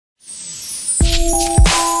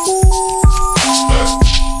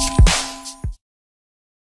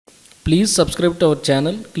Please subscribe to our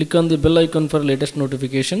channel, click on the bell icon for latest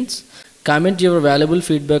notifications. Comment your valuable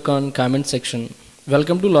feedback on comment section.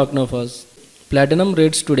 Welcome to Laacnofas. Platinum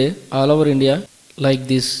rates today all over India like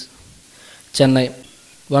this. Chennai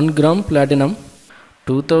 1 gram platinum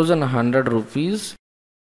 2100 rupees.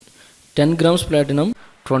 10 grams platinum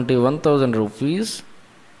 21,000 rupees.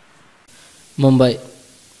 Mumbai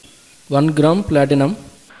 1 gram platinum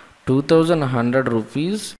 2100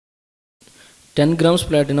 rupees. 10 grams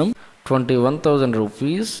platinum 21,000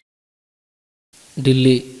 rupees.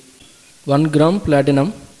 Delhi 1 gram platinum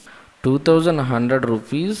 2100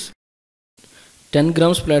 rupees. 10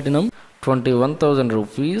 grams platinum 21,000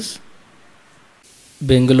 rupees.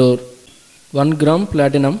 Bengulore 1 gram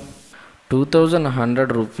platinum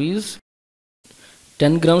 2100 rupees.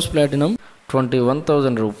 10 grams platinum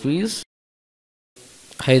 21,000 rupees.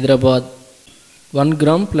 Hyderabad 1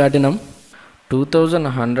 gram platinum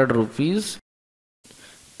 2100 rupees.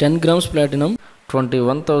 10 grams platinum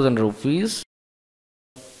 21,000 rupees.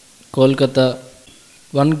 Kolkata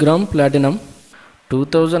 1 gram platinum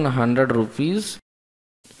 2100 rupees.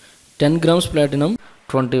 10 grams platinum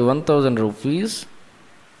 21,000 rupees.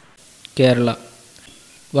 Kerala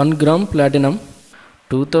 1 gram platinum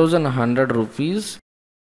 2100 rupees.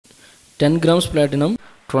 10 grams platinum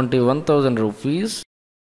 21,000 rupees.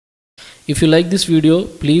 If you like this video,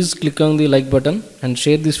 please click on the like button and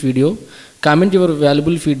share this video. Comment your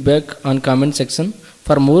valuable feedback on comment section.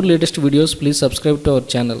 For more latest videos, please subscribe to our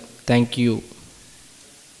channel. Thank you.